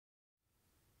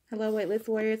Hello, Weightless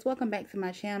Warriors. Welcome back to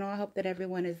my channel. I hope that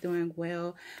everyone is doing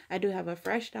well. I do have a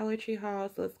fresh Dollar Tree haul,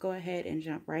 so let's go ahead and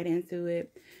jump right into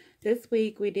it. This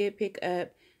week, we did pick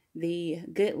up the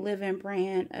Good Living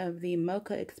brand of the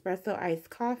Mocha Espresso Iced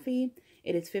Coffee.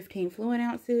 It is 15 fluid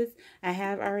ounces. I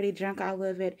have already drunk all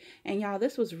of it, and y'all,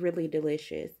 this was really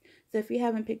delicious. So if you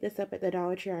haven't picked this up at the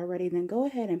Dollar Tree already, then go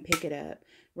ahead and pick it up.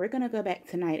 We're going to go back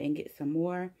tonight and get some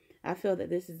more. I feel that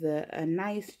this is a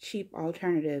nice, cheap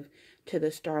alternative to the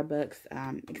Starbucks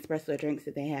espresso drinks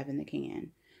that they have in the can.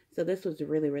 So this was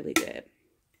really, really good.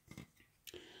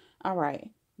 All right.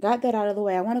 Got that out of the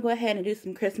way. I want to go ahead and do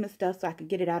some Christmas stuff so I can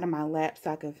get it out of my lap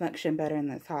so I can function better in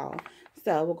this haul.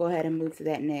 So we'll go ahead and move to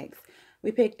that next.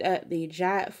 We picked up the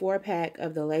giant 4-pack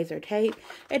of the laser tape.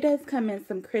 It does come in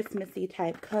some Christmassy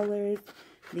type colors.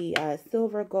 The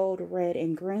silver, gold, red,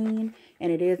 and green,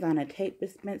 and it is on a tape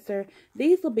dispenser.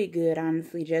 These will be good,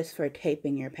 honestly, just for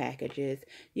taping your packages.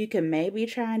 You can maybe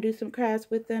try and do some crafts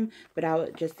with them, but I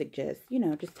would just suggest,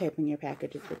 just taping your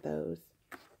packages with those.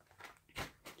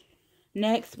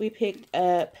 Next, we picked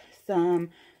up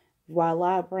some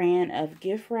Voila brand of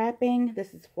gift wrapping.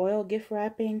 This is foil gift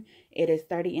wrapping. It is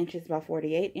 30 inches by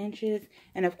 48 inches,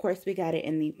 and of course, we got it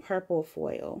in the purple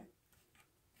foil.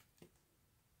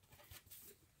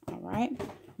 Alright,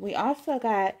 we also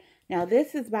got, now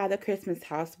this is by the Christmas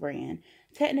House brand.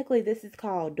 Technically, this is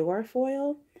called door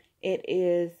foil. It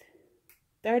is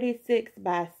 36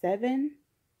 by 7.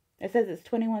 It says it's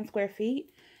 21 square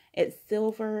feet. It's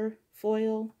silver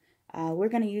foil. We're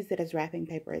going to use it as wrapping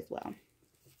paper as well.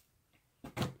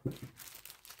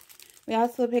 We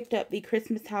also picked up the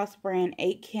Christmas House brand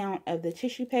 8 count of the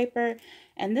tissue paper.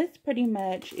 And this pretty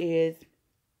much is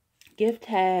gift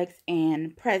tags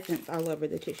and presents all over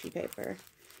the tissue paper.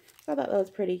 So I thought that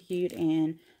was pretty cute,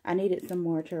 and I needed some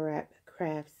more to wrap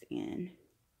crafts in.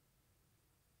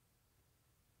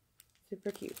 Super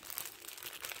cute.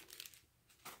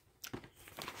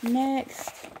 Next,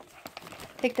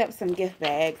 picked up some gift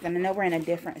bags, and I know we're in a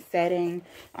different setting.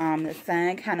 The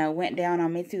sun kind of went down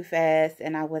on me too fast,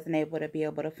 and I wasn't able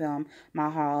to film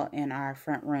my haul in our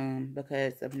front room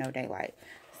because of no daylight.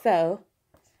 So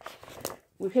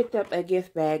we picked up a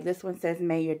gift bag. This one says,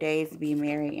 "May your days be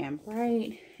merry and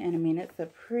bright." And I mean, it's a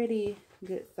pretty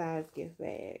good size gift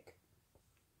bag.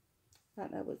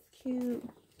 Thought that was cute.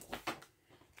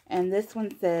 And this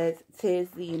one says, "'Tis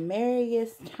the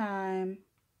merriest time."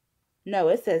 No,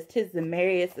 it says, "'Tis the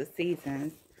merriest of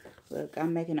seasons." Look,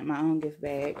 I'm making up my own gift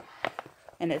bag.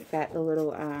 And it's got the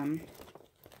little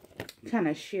kind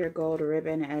of sheer gold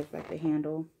ribbon as like the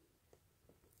handle.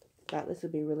 Thought this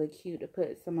would be really cute to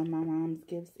put some of my mom's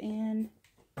gifts in.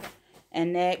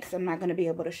 And next, I'm not going to be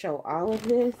able to show all of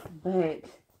this, but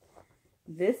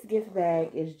this gift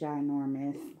bag is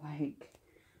ginormous. Like,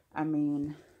 I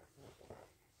mean,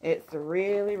 it's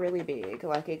really, really big.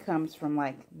 Like, it comes from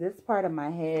like this part of my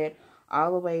head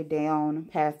all the way down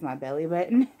past my belly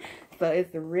button. So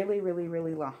it's really, really,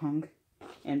 really long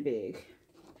and big.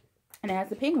 And it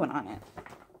has a penguin on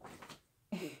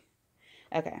it.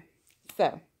 Okay,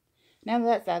 so now that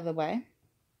that's out of the way,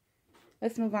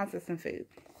 let's move on to some food.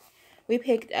 We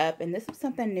picked up, and this was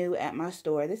something new at my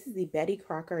store. This is the Betty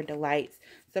Crocker Delights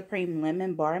Supreme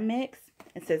Lemon Bar Mix.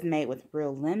 It says made with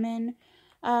real lemon,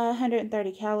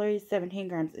 130 calories, 17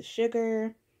 grams of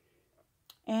sugar,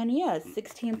 and yeah,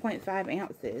 16.5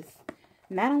 ounces.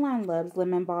 Madeline loves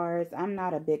lemon bars. I'm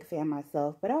not a big fan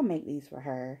myself, but I'll make these for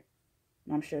her.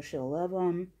 I'm sure she'll love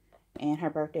them. And her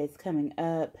birthday is coming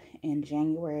up in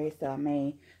January, so I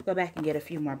may go back and get a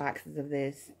few more boxes of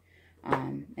this.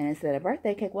 And instead of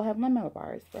birthday cake, we'll have lemon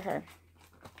bars for her.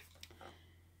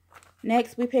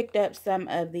 Next, we picked up some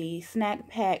of the Snack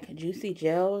Pack Juicy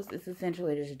Gels. It's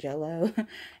essentially just Jell-O.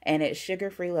 And it's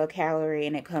sugar-free, low-calorie,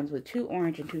 and it comes with 2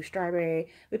 orange and 2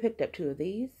 strawberry. We picked up 2 of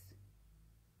these.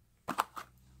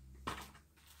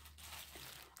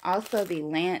 Also, the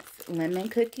Lance Lemon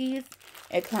Cookies.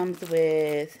 It comes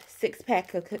with 6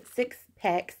 packs of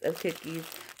cookies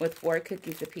with 4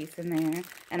 cookies a piece in there.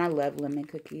 And I love lemon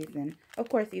cookies. And, of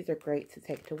course, these are great to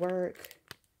take to work.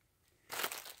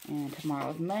 And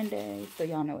tomorrow's Monday, so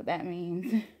y'all know what that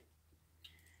means.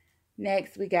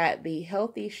 Next, we got the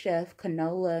Healthy Chef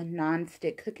Canola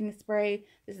Non-Stick Cooking Spray.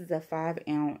 This is a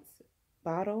 5-ounce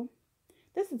bottle.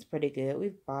 This is pretty good.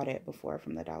 We've bought it before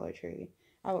from the Dollar Tree.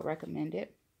 I would recommend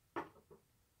it.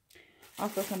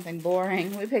 Also something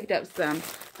boring. We picked up some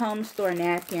home store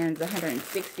napkins,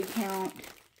 160 count.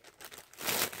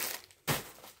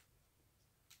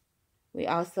 We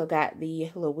also got the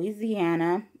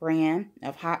Louisiana brand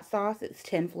of hot sauce. It's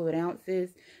 10 fluid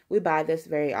ounces. We buy this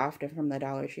very often from the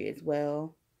Dollar Tree as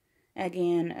well.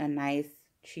 Again, a nice,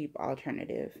 cheap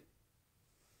alternative.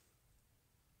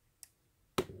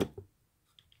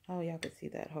 Oh, y'all could see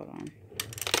that. Hold on.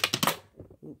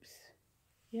 Oops.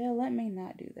 Yeah, let me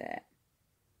not do that.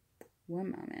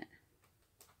 One moment.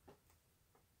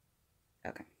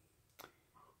 Okay.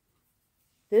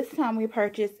 This time we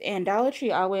purchased, and Dollar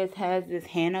Tree always has this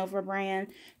Hanover brand.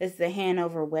 This is the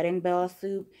Hanover Wedding Bell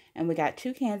Soup, and we got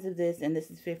 2 cans of this, and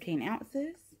this is 15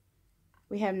 ounces.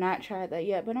 We have not tried that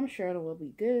yet, but I'm sure it will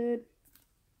be good.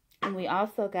 And we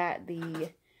also got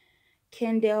the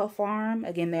Kendall Farm.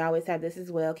 Again, they always have this as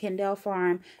well. Kendall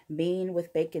Farm bean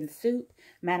with bacon soup.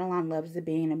 Madeline loves the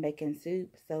bean and bacon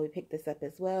soup, so we picked this up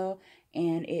as well.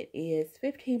 And it is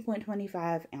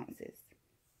 15.25 ounces.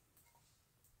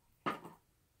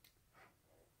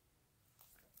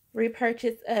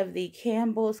 Repurchase of the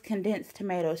Campbell's condensed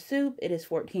tomato soup. It is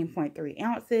 14.3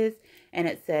 ounces, and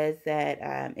it says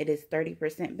that it is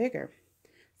 30% bigger.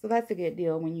 So that's a good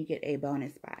deal when you get a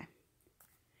bonus buy.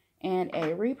 And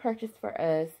a repurchase for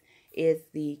us is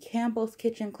the Campbell's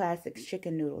Kitchen Classics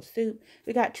Chicken Noodle Soup.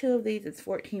 We got 2 of these. It's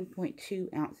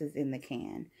 14.2 ounces in the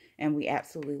can. And we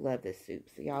absolutely love this soup.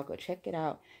 So y'all go check it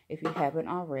out if you haven't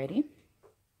already.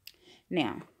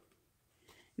 Now,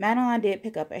 Madeline did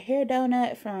pick up a hair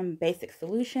donut from Basic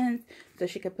Solutions so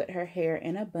she could put her hair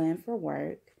in a bun for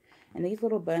work. And these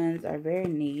little buns are very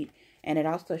neat. And it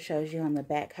also shows you on the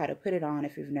back how to put it on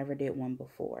if you've never did one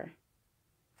before.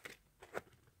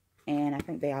 And I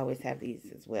think they always have these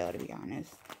as well, to be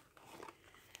honest.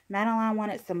 Madeline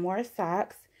wanted some more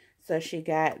socks, so she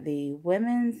got the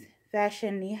women's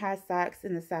fashion knee-high socks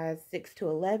in the size 6 to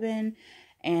 11.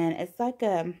 And it's like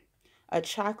a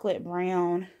chocolate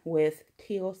brown with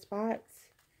teal spots.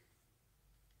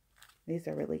 These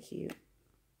are really cute.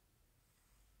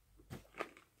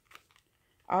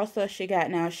 Also, she got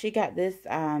this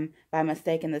by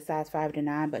mistake in the size 5 to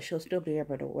 9, but she'll still be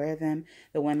able to wear them.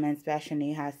 The women's fashion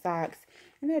knee-high socks,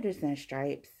 and they're just in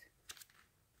stripes.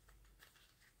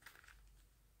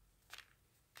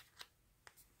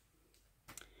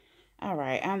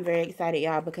 Alright, I'm very excited,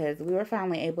 y'all, because we were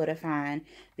finally able to find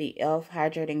the e.l.f.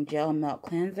 Hydrating Gel Milk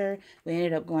Cleanser. We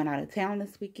ended up going out of town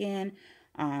this weekend,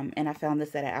 and I found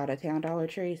this at an out-of-town Dollar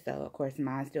Tree, so of course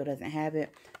mine still doesn't have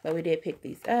it. But we did pick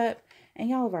these up. And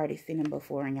y'all have already seen them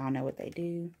before, and y'all know what they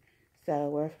do. So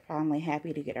we're finally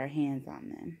happy to get our hands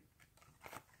on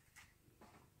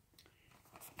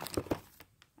them.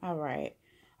 Alright.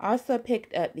 Also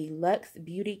picked up the Luxe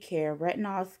Beauty Care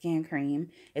Retinol Skin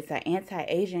Cream. It's an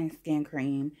anti-aging skin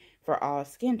cream for all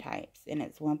skin types. And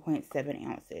it's 1.7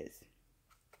 ounces.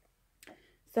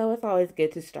 So it's always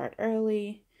good to start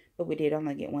early. But we did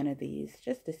only get one of these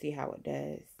just to see how it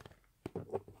does.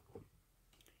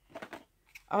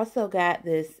 Also got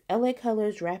this LA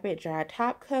Colors Rapid Dry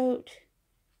Top Coat.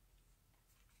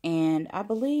 And I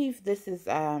believe this is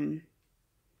a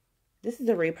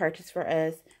repurchase for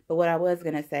us. But what I was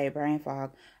going to say, brain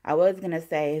fog, I was going to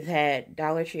say that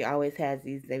Dollar Tree always has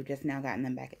these. They've just now gotten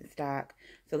them back in stock.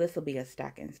 So this will be a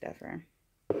stocking stuffer.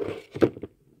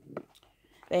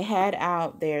 They had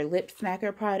out their lip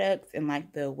smacker products in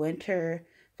like the winter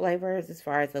flavors as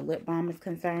far as the lip balm is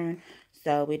concerned.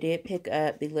 So we did pick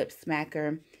up the lip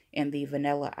smacker in the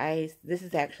vanilla ice. This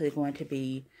is actually going to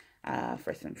be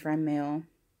for some friend mail.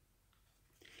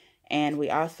 And we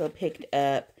also picked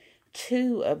up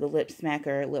 2 of the lip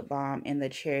smacker lip balm in the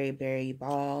cherry berry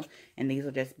ball. And these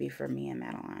will just be for me and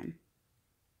Madeline.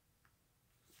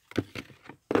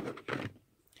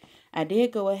 I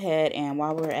did go ahead, and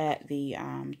while we're at the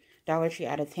Dollar Tree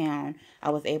out of town, I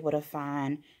was able to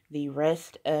find the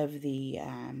rest of the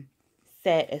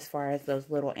set as far as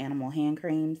those little animal hand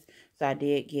creams. So I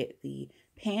did get the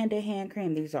Panda hand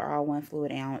cream. These are all 1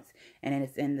 fluid ounce, and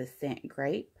it's in the scent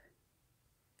grape.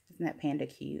 Isn't that Panda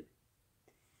cute?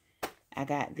 I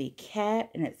got the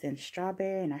cat, and it's in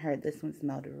strawberry, and I heard this one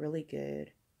smelled really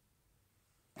good.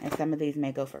 And some of these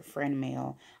may go for friend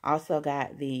mail. Also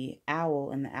got the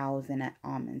owl, and the owl's in an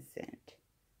almond scent.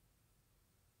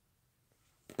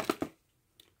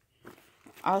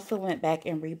 Also went back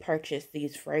and repurchased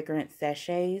these fragrance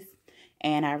sachets.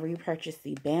 And I repurchased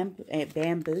the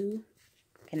bamboo.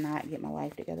 Cannot get my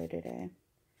life together today.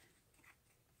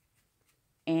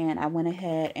 And I went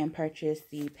ahead and purchased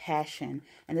the Passion.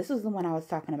 And this was the one I was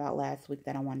talking about last week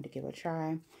that I wanted to give a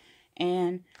try.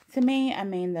 And to me, I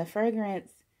mean, the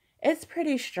fragrance, it's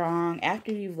pretty strong.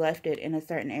 After you've left it in a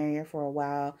certain area for a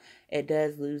while, it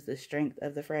does lose the strength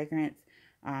of the fragrance.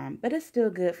 But it's still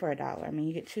good for $1. I mean,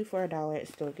 you get 2 for $1.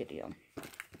 It's still a good deal.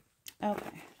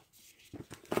 Okay.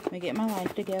 Let me get my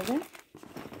life together.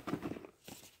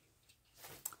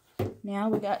 Now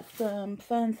we got some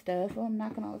fun stuff. Oh, I'm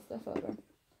knocking all the stuff over.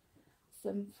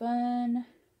 Some fun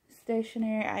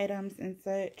stationery items and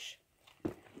such.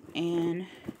 And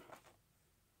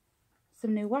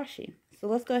some new washi. So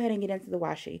let's go ahead and get into the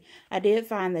washi. I did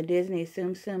find the Disney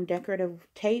Tsum Tsum decorative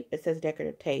tape. It says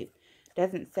decorative tape.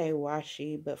 Doesn't say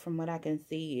washi, but from what I can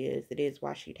see it is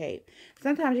washi tape.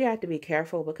 Sometimes you have to be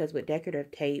careful because with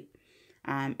decorative tape,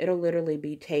 it'll literally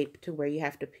be taped to where you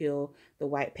have to peel the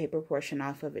white paper portion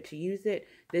off of it to use it.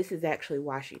 This is actually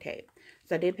washi tape.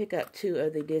 So I did pick up 2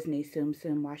 of the Disney Tsum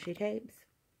Tsum washi tapes.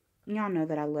 Y'all know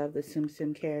that I love the Tsum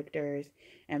Tsum characters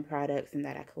and products and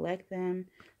that I collect them.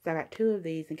 So I got 2 of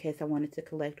these in case I wanted to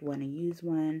collect one and use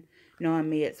one. Knowing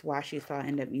me, it's washi, so I'll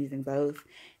end up using both.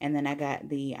 And then I got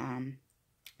the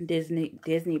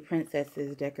Disney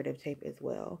Princesses decorative tape as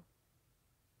well.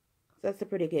 So that's a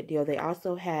pretty good deal. They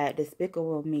also had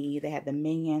Despicable Me. They had the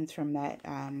Minions from that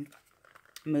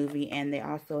movie, and they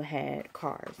also had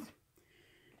Cars.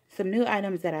 Some new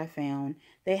items that I found.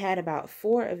 They had about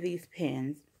 4 of these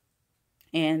pens,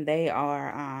 and they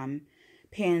are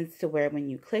pens to where when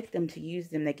you click them to use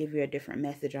them, they give you a different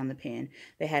message on the pen.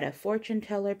 They had a fortune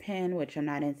teller pen, which I'm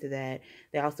not into that.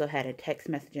 They also had a text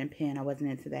messaging pen. I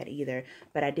wasn't into that either.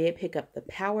 But I did pick up the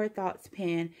Power Thoughts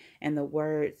pen and the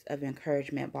Words of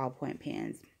Encouragement ballpoint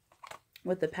pens.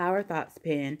 With the Power Thoughts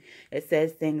pen, it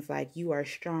says things like, you are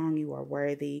strong, you are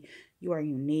worthy, you are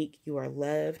unique, you are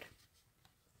loved.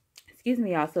 Excuse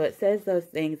me, y'all. So it says those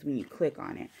things when you click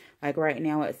on it. Like right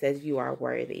now, it says you are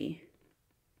worthy.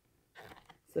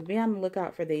 So be on the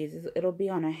lookout for these. It'll be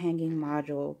on a hanging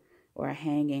module or a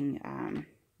hanging,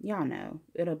 y'all know.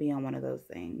 It'll be on one of those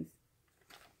things.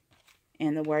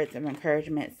 And the Words of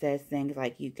Encouragement says things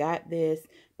like, you got this,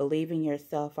 believe in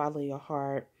yourself, follow your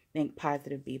heart, think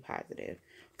positive, be positive.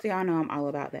 So y'all know I'm all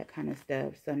about that kind of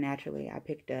stuff. So naturally, I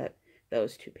picked up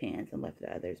those 2 pens and left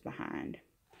the others behind.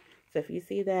 So if you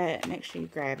see that, make sure you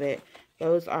grab it.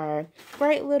 Those are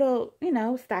great little, you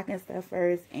know, stocking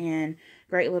stuffers and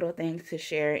great little things to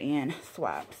share in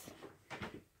swaps.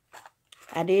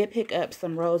 I did pick up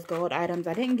some rose gold items.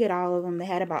 I didn't get all of them. They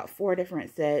had about 4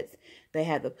 different sets. They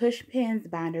had the push pins,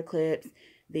 binder clips,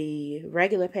 the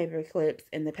regular paper clips,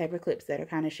 and the paper clips that are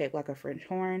kind of shaped like a French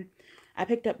horn. I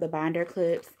picked up the binder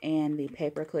clips and the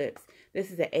paper clips.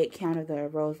 This is an 8 count of the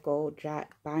rose gold jot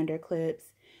binder clips.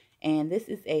 And this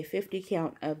is a 50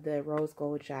 count of the rose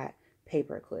gold jot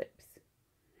paper clips.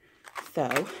 So,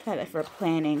 that is for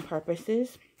planning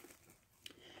purposes.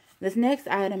 This next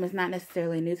item is not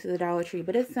necessarily new to the Dollar Tree,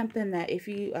 but it's something that if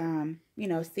you, you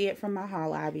know, see it from my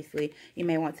haul, obviously, you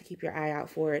may want to keep your eye out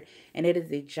for it. And it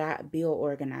is a jot bill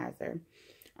organizer.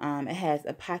 It has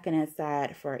a pocket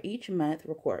inside for each month,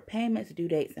 record payments, due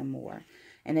dates, and more.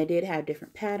 And they did have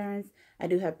different patterns. I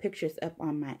do have pictures up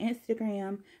on my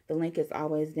Instagram. The link is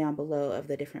always down below of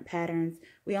the different patterns.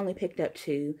 We only picked up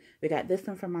 2. We got this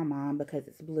one from my mom because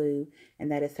it's blue,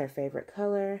 and that is her favorite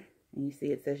color. And you see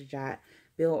it says Jot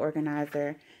Bill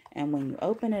Organizer. And when you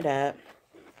open it up,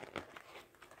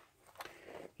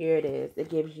 here it is. It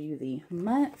gives you the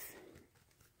months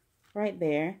right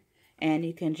there. And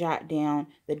you can jot down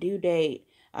the due date,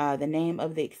 the name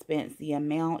of the expense, the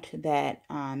amount that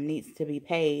needs to be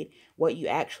paid, what you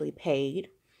actually paid.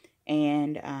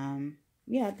 And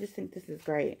yeah, I just think this is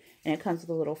great. And it comes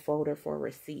with a little folder for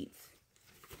receipts.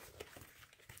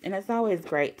 And it's always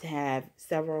great to have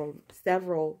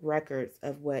several records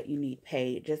of what you need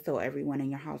paid, just so everyone in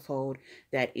your household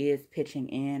that is pitching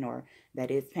in or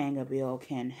that is paying a bill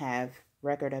can have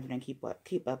record of it and keep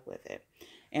up with it.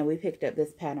 And we picked up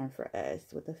this pattern for us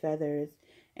with the feathers,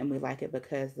 and we like it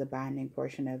because the binding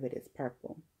portion of it is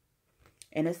purple.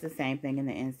 And it's the same thing in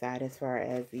the inside as far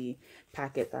as the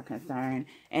pockets are concerned.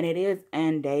 And it is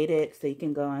undated, so you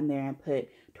can go in there and put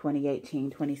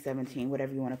 2018, 2017,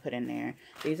 whatever you want to put in there.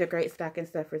 These are great stocking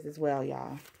stuffers as well,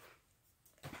 y'all.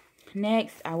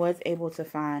 Next, I was able to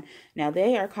find, now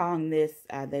they are calling this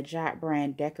the Jot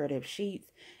brand decorative sheets.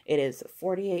 It is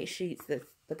 48 sheets.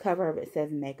 The cover of it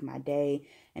says Make My Day,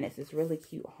 and it's this really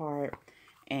cute heart.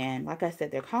 And like I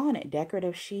said, they're calling it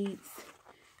decorative sheets,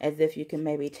 as if you can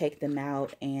maybe take them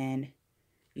out and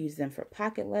use them for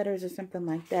pocket letters or something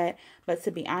like that. But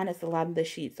to be honest, a lot of the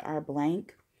sheets are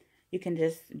blank. You can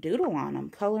just doodle on them,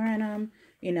 color in them,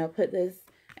 you know, put this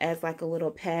as like a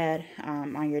little pad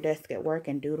on your desk at work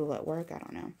and doodle at work. I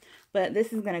don't know. But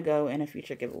this is going to go in a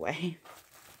future giveaway.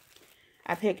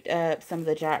 I picked up some of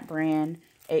the Jot brand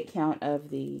 8 count of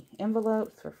the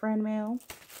envelopes for friend mail.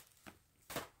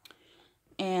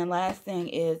 And last thing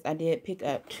is I did pick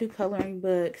up 2 coloring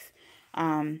books.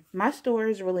 My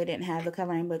stores really didn't have the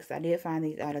coloring books. I did find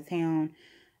these out of town.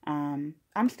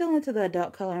 I'm still into the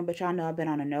adult coloring, but y'all know I've been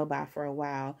on a no-buy for a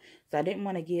while. So I didn't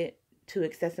want to get too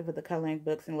excessive with the coloring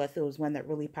books unless it was one that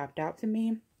really popped out to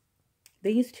me.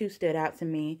 These two stood out to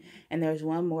me, and there's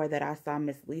one more that I saw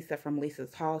Miss Lisa from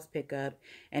Lisa's Hauls pick up,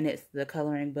 and it's the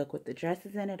coloring book with the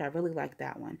dresses in it. I really like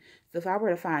that one. So if I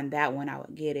were to find that one, I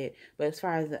would get it. But as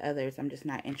far as the others, I'm just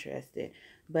not interested.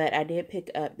 But I did pick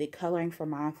up the Coloring for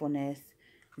Mindfulness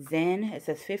Zen. It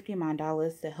says 50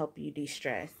 mandalas to help you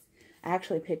de-stress. I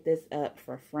actually picked this up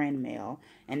for friend mail,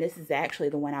 and this is actually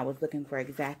the one I was looking for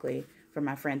exactly for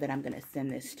my friend that I'm going to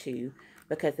send this to,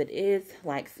 because it is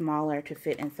like smaller to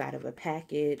fit inside of a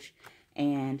package,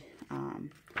 and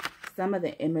some of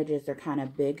the images are kind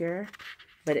of bigger,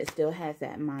 but it still has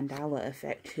that mandala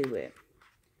effect to it.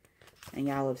 And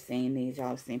y'all have seen these. Y'all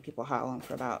have seen people hollering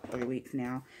for about 3 weeks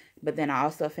now. But then I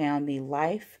also found the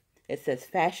Life. It says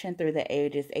Fashion Through the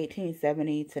Ages,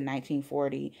 1870 to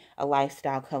 1940, a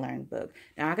lifestyle coloring book.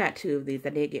 Now, I got 2 of these. I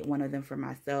did get one of them for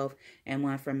myself and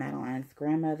one for Madeline's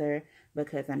grandmother,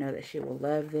 because I know that she will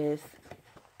love this.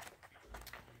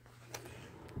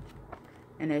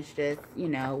 And it's just, you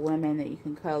know, women that you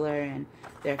can color and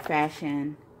their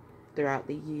fashion throughout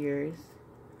the years.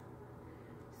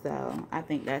 So I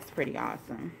think that's pretty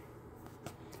awesome.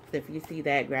 So if you see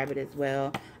that, grab it as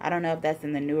well. I don't know if that's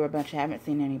in the newer bunch. I haven't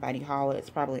seen anybody haul it. It's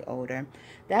probably older.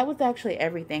 That was actually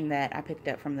everything that I picked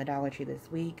up from the Dollar Tree this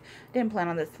week. Didn't plan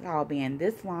on this haul being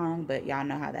this long, but y'all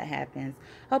know how that happens.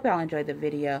 Hope y'all enjoyed the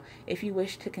video. If you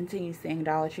wish to continue seeing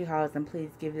Dollar Tree hauls, then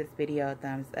please give this video a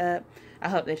thumbs up. I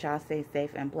hope that y'all stay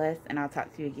safe and blessed, and I'll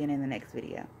talk to you again in the next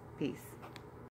video. Peace.